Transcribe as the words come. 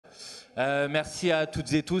Merci à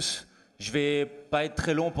toutes et tous. Je ne vais pas être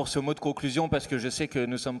très long pour ce mot de conclusion parce que je sais que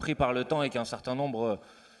nous sommes pris par le temps et qu'un certain nombre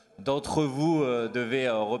d'entre vous devaient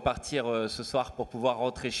repartir ce soir pour pouvoir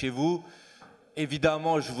rentrer chez vous.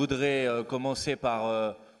 Évidemment, je voudrais commencer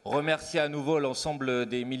par remercier à nouveau l'ensemble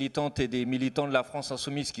des militantes et des militants de la France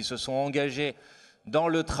insoumise qui se sont engagés dans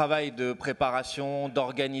le travail de préparation,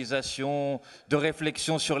 d'organisation, de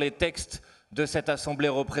réflexion sur les textes de cette assemblée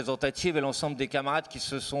représentative et l'ensemble des camarades qui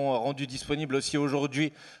se sont rendus disponibles aussi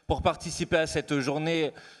aujourd'hui pour participer à cette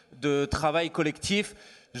journée de travail collectif.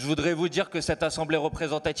 Je voudrais vous dire que cette assemblée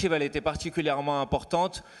représentative, elle était particulièrement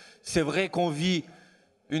importante. C'est vrai qu'on vit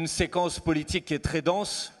une séquence politique qui est très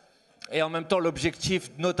dense et en même temps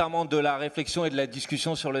l'objectif notamment de la réflexion et de la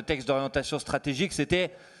discussion sur le texte d'orientation stratégique,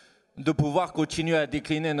 c'était de pouvoir continuer à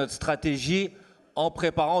décliner notre stratégie en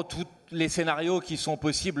préparant tous les scénarios qui sont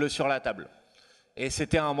possibles sur la table. Et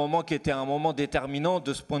c'était un moment qui était un moment déterminant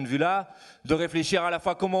de ce point de vue-là, de réfléchir à la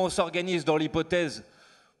fois comment on s'organise dans l'hypothèse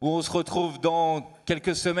où on se retrouve dans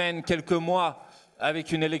quelques semaines, quelques mois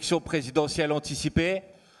avec une élection présidentielle anticipée,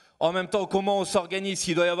 en même temps comment on s'organise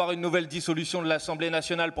s'il doit y avoir une nouvelle dissolution de l'Assemblée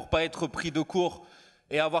nationale pour ne pas être pris de court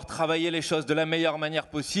et avoir travaillé les choses de la meilleure manière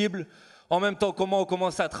possible, en même temps comment on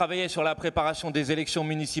commence à travailler sur la préparation des élections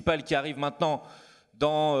municipales qui arrivent maintenant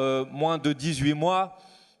dans moins de 18 mois.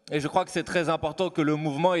 Et je crois que c'est très important que le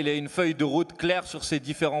mouvement ait une feuille de route claire sur ces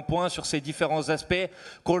différents points, sur ces différents aspects,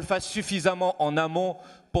 qu'on le fasse suffisamment en amont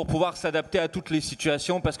pour pouvoir s'adapter à toutes les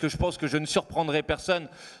situations, parce que je pense que je ne surprendrai personne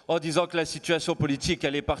en disant que la situation politique,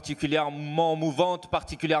 elle est particulièrement mouvante,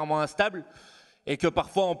 particulièrement instable, et que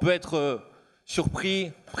parfois on peut être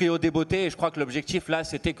surpris, pris au débeauté. Et je crois que l'objectif là,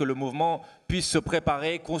 c'était que le mouvement puisse se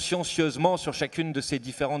préparer consciencieusement sur chacune de ces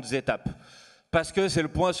différentes étapes. Parce que c'est le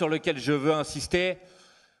point sur lequel je veux insister.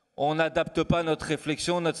 On n'adapte pas notre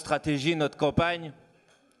réflexion, notre stratégie, notre campagne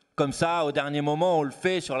comme ça, au dernier moment, on le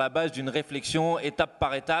fait sur la base d'une réflexion étape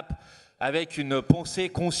par étape, avec une pensée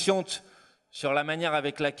consciente sur la manière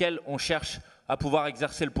avec laquelle on cherche à pouvoir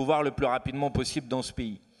exercer le pouvoir le plus rapidement possible dans ce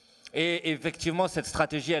pays. Et effectivement, cette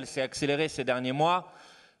stratégie, elle s'est accélérée ces derniers mois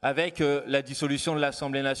avec la dissolution de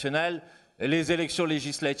l'Assemblée nationale, les élections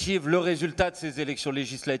législatives, le résultat de ces élections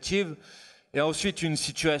législatives, et ensuite une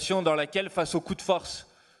situation dans laquelle, face au coup de force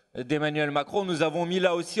d'Emmanuel Macron, nous avons mis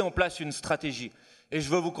là aussi en place une stratégie. Et je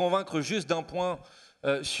veux vous convaincre juste d'un point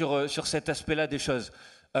sur cet aspect-là des choses.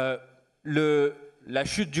 La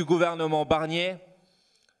chute du gouvernement Barnier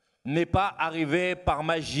n'est pas arrivée par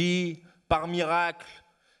magie, par miracle.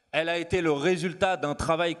 Elle a été le résultat d'un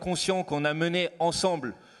travail conscient qu'on a mené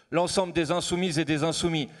ensemble, l'ensemble des insoumises et des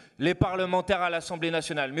insoumis, les parlementaires à l'Assemblée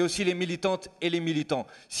nationale, mais aussi les militantes et les militants.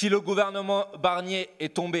 Si le gouvernement Barnier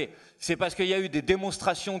est tombé, c'est parce qu'il y a eu des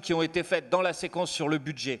démonstrations qui ont été faites dans la séquence sur le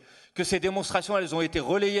budget, que ces démonstrations, elles ont été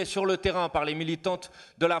relayées sur le terrain par les militantes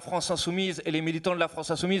de la France insoumise et les militants de la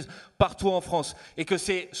France insoumise partout en France, et que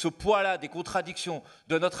c'est ce poids-là des contradictions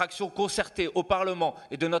de notre action concertée au Parlement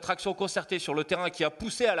et de notre action concertée sur le terrain qui a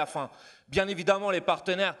poussé à la fin, bien évidemment, les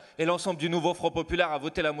partenaires et l'ensemble du nouveau Front populaire à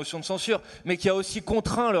voter la motion de censure, mais qui a aussi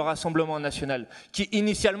contraint le Rassemblement national, qui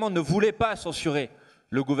initialement ne voulait pas censurer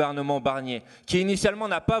le gouvernement Barnier, qui initialement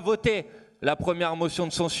n'a pas voté la première motion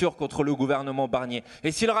de censure contre le gouvernement Barnier.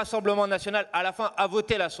 Et si le Rassemblement national, à la fin, a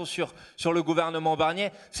voté la censure sur le gouvernement Barnier,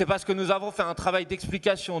 c'est parce que nous avons fait un travail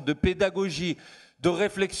d'explication, de pédagogie, de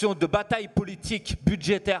réflexion, de bataille politique,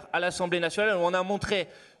 budgétaire à l'Assemblée nationale, où on a montré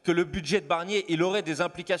que le budget de Barnier, il aurait des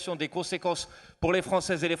implications, des conséquences pour les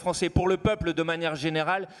Françaises et les Français, pour le peuple de manière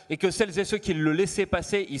générale, et que celles et ceux qui le laissaient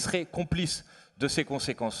passer, ils seraient complices de ces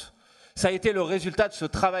conséquences. Ça a été le résultat de ce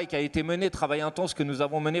travail qui a été mené, travail intense que nous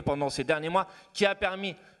avons mené pendant ces derniers mois, qui a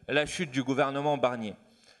permis la chute du gouvernement Barnier.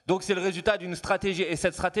 Donc c'est le résultat d'une stratégie, et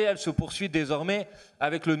cette stratégie, elle se poursuit désormais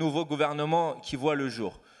avec le nouveau gouvernement qui voit le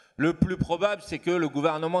jour. Le plus probable, c'est que le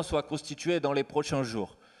gouvernement soit constitué dans les prochains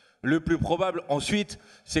jours. Le plus probable, ensuite,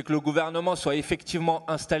 c'est que le gouvernement soit effectivement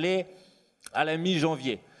installé à la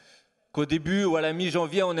mi-janvier. Qu'au début ou à la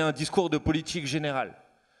mi-janvier, on ait un discours de politique générale.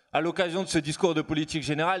 À l'occasion de ce discours de politique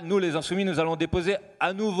générale, nous, les Insoumis, nous allons déposer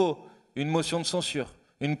à nouveau une motion de censure,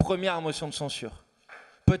 une première motion de censure.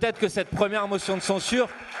 Peut-être que cette première motion de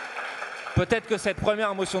censure,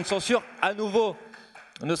 à nouveau,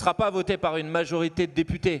 ne sera pas votée par une majorité de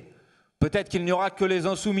députés. Peut-être qu'il n'y aura que les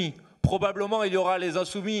Insoumis. Probablement, il y aura les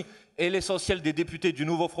Insoumis et l'essentiel des députés du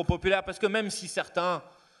nouveau Front populaire, parce que même si certains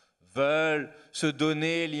veulent se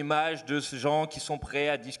donner l'image de ces gens qui sont prêts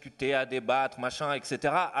à discuter, à débattre, machin,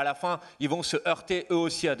 etc. À la fin, ils vont se heurter eux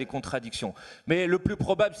aussi à des contradictions. Mais le plus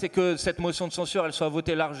probable, c'est que cette motion de censure, elle soit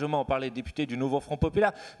votée largement par les députés du nouveau Front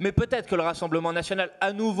populaire. Mais peut-être que le Rassemblement national,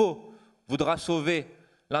 à nouveau, voudra sauver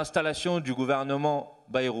l'installation du gouvernement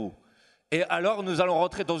Bayrou. Et alors, nous allons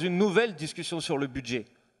rentrer dans une nouvelle discussion sur le budget,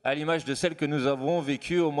 à l'image de celle que nous avons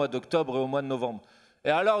vécue au mois d'octobre et au mois de novembre. Et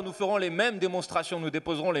alors, nous ferons les mêmes démonstrations, nous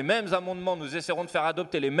déposerons les mêmes amendements, nous essaierons de faire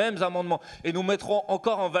adopter les mêmes amendements, et nous mettrons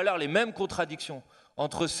encore en valeur les mêmes contradictions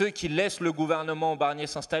entre ceux qui laissent le gouvernement Barnier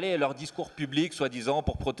s'installer et leur discours public, soi-disant,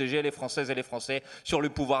 pour protéger les Françaises et les Français sur le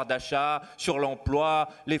pouvoir d'achat, sur l'emploi,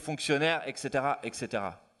 les fonctionnaires, etc., etc.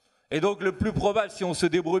 Et donc le plus probable, si on se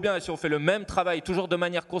débrouille bien et si on fait le même travail, toujours de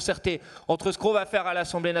manière concertée, entre ce qu'on va faire à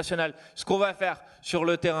l'Assemblée nationale, ce qu'on va faire sur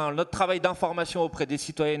le terrain, notre travail d'information auprès des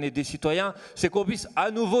citoyennes et des citoyens, c'est qu'on puisse à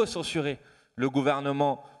nouveau censurer le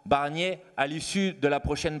gouvernement Barnier à l'issue de la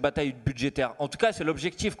prochaine bataille budgétaire. En tout cas, c'est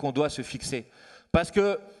l'objectif qu'on doit se fixer. Parce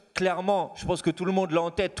que, clairement, je pense que tout le monde l'a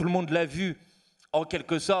en tête, tout le monde l'a vu, en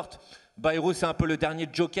quelque sorte, Bayrou, c'est un peu le dernier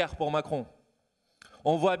joker pour Macron.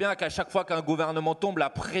 On voit bien qu'à chaque fois qu'un gouvernement tombe, la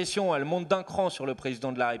pression, elle monte d'un cran sur le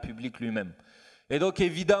président de la République lui-même. Et donc,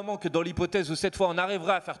 évidemment que dans l'hypothèse où cette fois on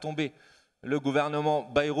arrivera à faire tomber le gouvernement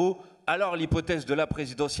Bayrou, alors l'hypothèse de la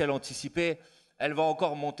présidentielle anticipée, elle va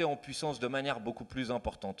encore monter en puissance de manière beaucoup plus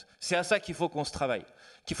importante. C'est à ça qu'il faut qu'on travaille,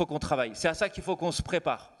 c'est à ça qu'il faut qu'on se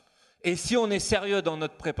prépare. Et si on est sérieux dans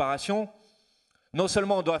notre préparation, non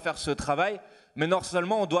seulement on doit faire ce travail, mais non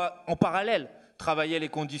seulement on doit en parallèle travailler les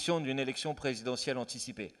conditions d'une élection présidentielle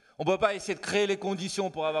anticipée. On ne peut pas essayer de créer les conditions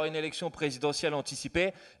pour avoir une élection présidentielle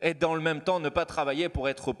anticipée et dans le même temps ne pas travailler pour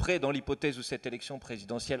être prêt dans l'hypothèse où cette élection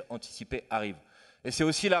présidentielle anticipée arrive. Et c'est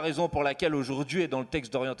aussi la raison pour laquelle aujourd'hui et dans le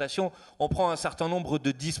texte d'orientation, on prend un certain nombre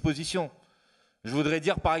de dispositions. Je voudrais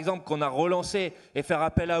dire par exemple qu'on a relancé et faire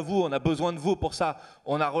appel à vous, on a besoin de vous pour ça.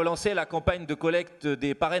 On a relancé la campagne de collecte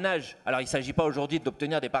des parrainages. Alors il ne s'agit pas aujourd'hui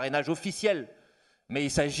d'obtenir des parrainages officiels, mais il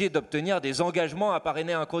s'agit d'obtenir des engagements à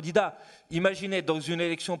parrainer un candidat. Imaginez dans une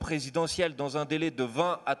élection présidentielle, dans un délai de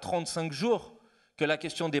 20 à 35 jours, que la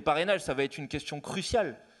question des parrainages, ça va être une question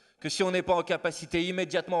cruciale. Que si on n'est pas en capacité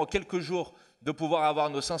immédiatement, en quelques jours, de pouvoir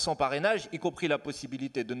avoir nos 500 parrainages, y compris la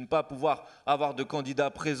possibilité de ne pas pouvoir avoir de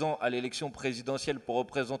candidats présents à l'élection présidentielle pour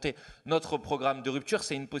représenter notre programme de rupture,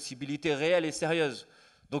 c'est une possibilité réelle et sérieuse.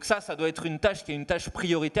 Donc ça doit être une tâche qui est une tâche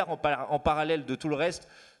prioritaire en parallèle de tout le reste,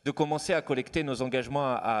 de commencer à collecter nos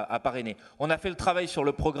engagements à parrainer. On a fait le travail sur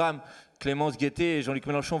le programme, Clémence Guettet et Jean-Luc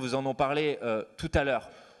Mélenchon vous en ont parlé tout à l'heure.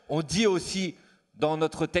 On dit aussi dans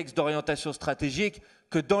notre texte d'orientation stratégique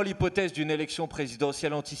que dans l'hypothèse d'une élection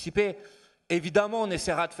présidentielle anticipée, évidemment, on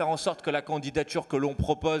essaiera de faire en sorte que la candidature que l'on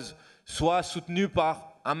propose soit soutenue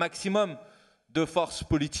par un maximum de forces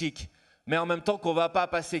politiques. Mais en même temps qu'on ne va pas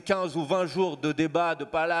passer 15 ou 20 jours de débats, de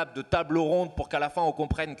palabres, de tables rondes pour qu'à la fin on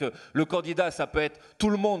comprenne que le candidat, ça peut être tout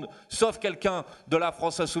le monde, sauf quelqu'un de la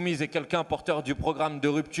France insoumise et quelqu'un porteur du programme de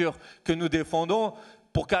rupture que nous défendons,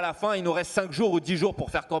 pour qu'à la fin, il nous reste 5 jours ou 10 jours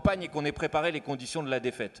pour faire campagne et qu'on ait préparé les conditions de la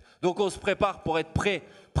défaite. Donc on se prépare pour être prêt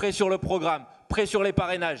sur le programme, prêt sur les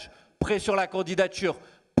parrainages, prêt sur la candidature,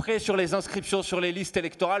 prêt sur les inscriptions sur les listes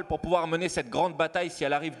électorales pour pouvoir mener cette grande bataille si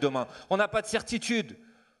elle arrive demain. On n'a pas de certitude.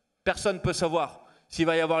 Personne ne peut savoir s'il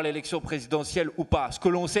va y avoir l'élection présidentielle ou pas. Ce que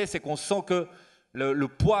l'on sait, c'est qu'on sent que le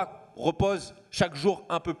poids repose chaque jour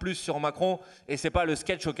un peu plus sur Macron et ce n'est pas le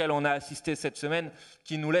sketch auquel on a assisté cette semaine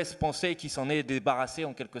qui nous laisse penser qu'il s'en est débarrassé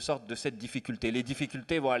en quelque sorte de cette difficulté. Les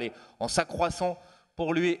difficultés vont aller en s'accroissant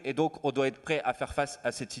pour lui et donc on doit être prêt à faire face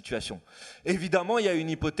à cette situation. Évidemment, il y a une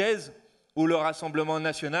hypothèse où le Rassemblement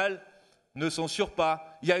national ne censure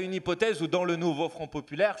pas. Il y a une hypothèse où dans le nouveau Front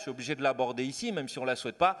populaire, je suis obligé de l'aborder ici, même si on ne la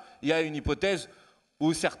souhaite pas, il y a une hypothèse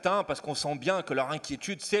où certains, parce qu'on sent bien que leur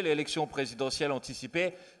inquiétude, c'est l'élection présidentielle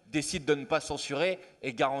anticipée, décident de ne pas censurer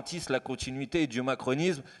et garantissent la continuité du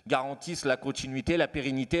macronisme, garantissent la continuité, la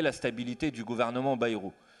pérennité, la stabilité du gouvernement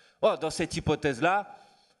Bayrou. Oh, dans cette hypothèse-là,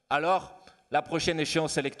 alors la prochaine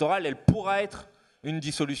échéance électorale, elle pourra être une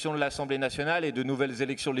dissolution de l'Assemblée nationale et de nouvelles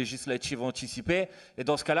élections législatives anticipées. Et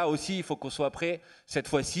dans ce cas-là aussi, il faut qu'on soit prêt, cette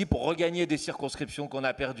fois-ci, pour regagner des circonscriptions qu'on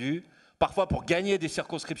a perdues, parfois pour gagner des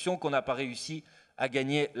circonscriptions qu'on n'a pas réussi à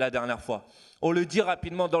gagner la dernière fois. On le dit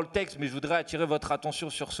rapidement dans le texte, mais je voudrais attirer votre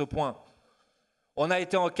attention sur ce point. On a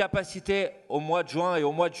été en capacité, au mois de juin et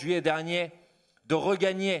au mois de juillet dernier, de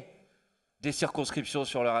regagner des circonscriptions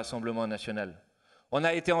sur le Rassemblement national. On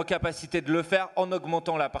a été en capacité de le faire en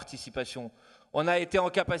augmentant la participation. On a été en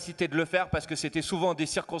capacité de le faire parce que c'était souvent des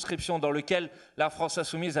circonscriptions dans lesquelles la France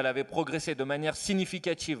insoumise elle avait progressé de manière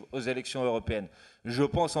significative aux élections européennes. Je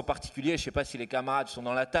pense en particulier, je ne sais pas si les camarades sont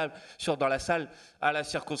dans la salle, à la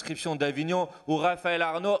circonscription d'Avignon où Raphaël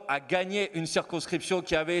Arnaud a gagné une circonscription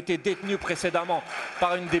qui avait été détenue précédemment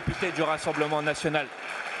par une députée du Rassemblement national.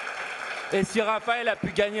 Et si Raphaël a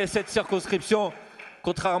pu gagner cette circonscription,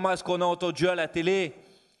 contrairement à ce qu'on a entendu à la télé,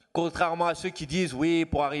 Contrairement à ceux qui disent, oui,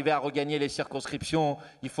 pour arriver à regagner les circonscriptions,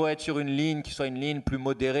 il faut être sur une ligne qui soit une ligne plus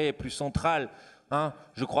modérée, plus centrale. Hein,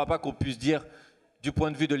 je ne crois pas qu'on puisse dire, du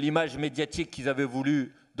point de vue de l'image médiatique qu'ils avaient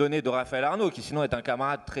voulu donner de Raphaël Arnaud, qui sinon est un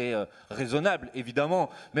camarade très raisonnable, évidemment,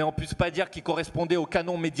 mais on ne puisse pas dire qu'il correspondait au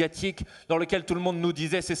canon médiatique dans lequel tout le monde nous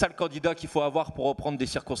disait c'est ça le candidat qu'il faut avoir pour reprendre des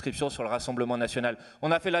circonscriptions sur le Rassemblement national.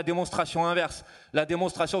 On a fait la démonstration inverse, la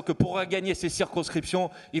démonstration que pour gagner ces circonscriptions,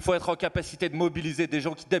 il faut être en capacité de mobiliser des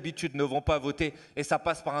gens qui d'habitude ne vont pas voter, et ça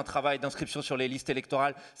passe par un travail d'inscription sur les listes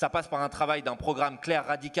électorales, ça passe par un travail d'un programme clair,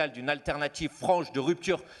 radical, d'une alternative franche, de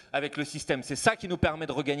rupture avec le système. C'est ça qui nous permet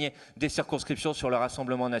de regagner des circonscriptions sur le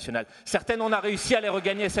Rassemblement national. Certaines, on a réussi à les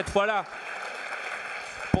regagner cette fois-là.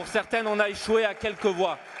 Pour certaines, on a échoué à quelques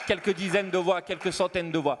voix, quelques dizaines de voix, quelques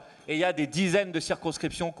centaines de voix. Et il y a des dizaines de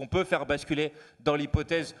circonscriptions qu'on peut faire basculer dans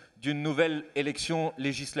l'hypothèse d'une nouvelle élection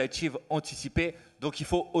législative anticipée. Donc il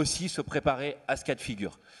faut aussi se préparer à ce cas de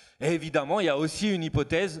figure. Et évidemment, il y a aussi une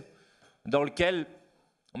hypothèse dans laquelle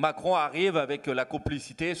Macron arrive avec la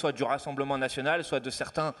complicité soit du Rassemblement national, soit de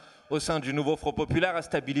certains au sein du nouveau Front populaire à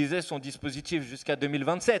stabiliser son dispositif jusqu'à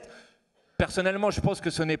 2027. Personnellement, je pense que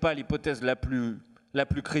ce n'est pas l'hypothèse la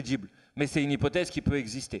plus crédible, mais c'est une hypothèse qui peut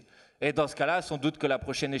exister. Et dans ce cas-là, sans doute que la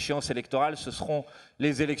prochaine échéance électorale, ce seront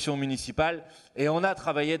les élections municipales. Et on a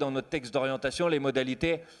travaillé dans notre texte d'orientation les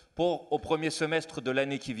modalités pour, au premier semestre de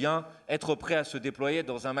l'année qui vient, être prêt à se déployer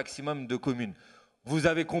dans un maximum de communes. Vous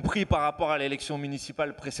avez compris par rapport à l'élection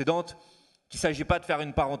municipale précédente qu'il ne s'agit pas de faire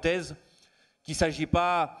une parenthèse, qu'il ne s'agit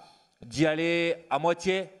pas d'y aller à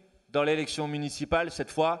moitié dans l'élection municipale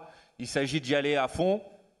cette fois. Il s'agit d'y aller à fond,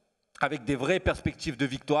 avec des vraies perspectives de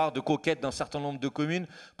victoire, de conquête d'un certain nombre de communes,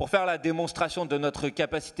 pour faire la démonstration de notre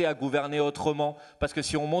capacité à gouverner autrement. Parce que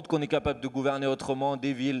si on montre qu'on est capable de gouverner autrement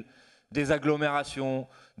des villes, des agglomérations,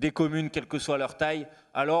 des communes, quelle que soit leur taille,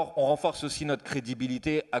 alors on renforce aussi notre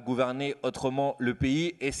crédibilité à gouverner autrement le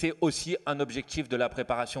pays. Et c'est aussi un objectif de la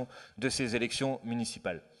préparation de ces élections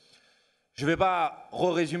municipales. Je ne vais pas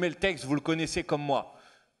résumer le texte, vous le connaissez comme moi.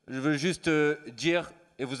 Je veux juste dire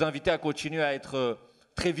et vous inviter à continuer à être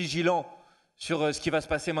très vigilant sur ce qui va se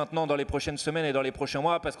passer maintenant dans les prochaines semaines et dans les prochains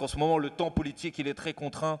mois, parce qu'en ce moment, le temps politique, il est très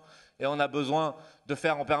contraint et on a besoin de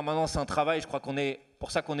faire en permanence un travail. Je crois qu'on est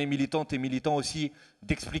pour ça qu'on est militante et militant aussi,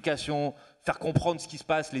 d'explication, faire comprendre ce qui se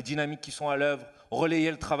passe, les dynamiques qui sont à l'œuvre, relayer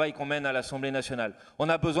le travail qu'on mène à l'Assemblée nationale. On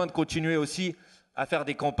a besoin de continuer aussi à faire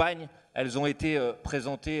des campagnes. Elles ont été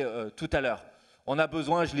présentées tout à l'heure. On a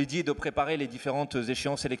besoin, je l'ai dit, de préparer les différentes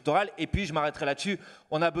échéances électorales. Et puis, je m'arrêterai là-dessus,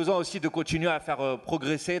 on a besoin aussi de continuer à faire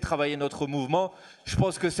progresser, travailler notre mouvement. Je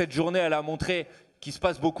pense que cette journée, elle a montré qu'il se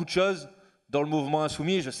passe beaucoup de choses dans le mouvement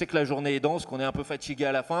insoumis. Je sais que la journée est dense, qu'on est un peu fatigué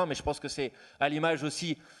à la fin, mais je pense que c'est à l'image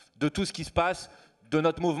aussi de tout ce qui se passe, de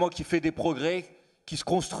notre mouvement qui fait des progrès, qui se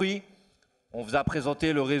construit. On vous a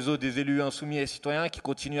présenté le réseau des élus insoumis et citoyens qui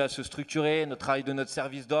continue à se structurer, le travail de notre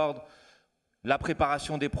service d'ordre, la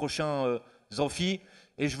préparation des prochains amphis.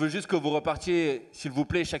 Et je veux juste que vous repartiez, s'il vous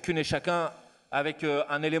plaît, chacune et chacun, avec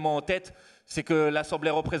un élément en tête, c'est que l'Assemblée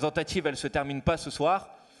représentative, elle ne se termine pas ce soir.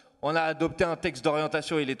 On a adopté un texte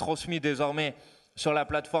d'orientation, il est transmis désormais sur la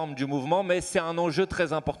plateforme du mouvement, mais c'est un enjeu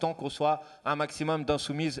très important qu'on soit un maximum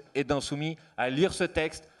d'insoumises et d'insoumis à lire ce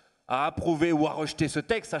texte, à approuver ou à rejeter ce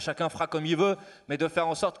texte, chacun fera comme il veut, mais de faire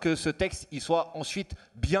en sorte que ce texte il soit ensuite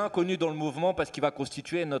bien connu dans le mouvement parce qu'il va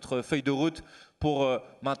constituer notre feuille de route pour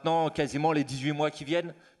maintenant quasiment les 18 mois qui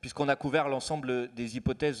viennent, puisqu'on a couvert l'ensemble des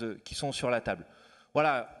hypothèses qui sont sur la table.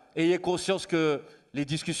 Voilà, ayez conscience que les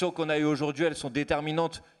discussions qu'on a eues aujourd'hui, elles sont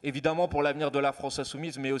déterminantes évidemment pour l'avenir de la France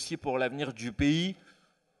insoumise, mais aussi pour l'avenir du pays.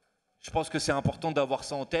 Je pense que c'est important d'avoir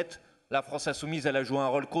ça en tête. La France insoumise, elle a joué un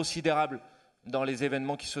rôle considérable dans les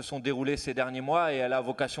événements qui se sont déroulés ces derniers mois et elle a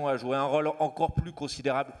vocation à jouer un rôle encore plus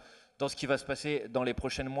considérable dans ce qui va se passer dans les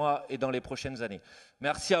prochains mois et dans les prochaines années.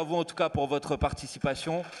 Merci à vous en tout cas pour votre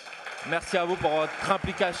participation. Merci à vous pour votre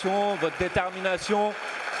implication, votre détermination.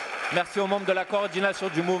 Merci aux membres de la coordination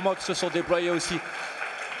du mouvement qui se sont déployés aussi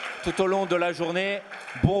tout au long de la journée.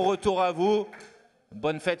 Bon retour à vous.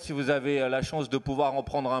 Bonne fête si vous avez la chance de pouvoir en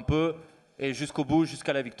prendre un peu et jusqu'au bout,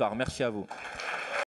 jusqu'à la victoire. Merci à vous.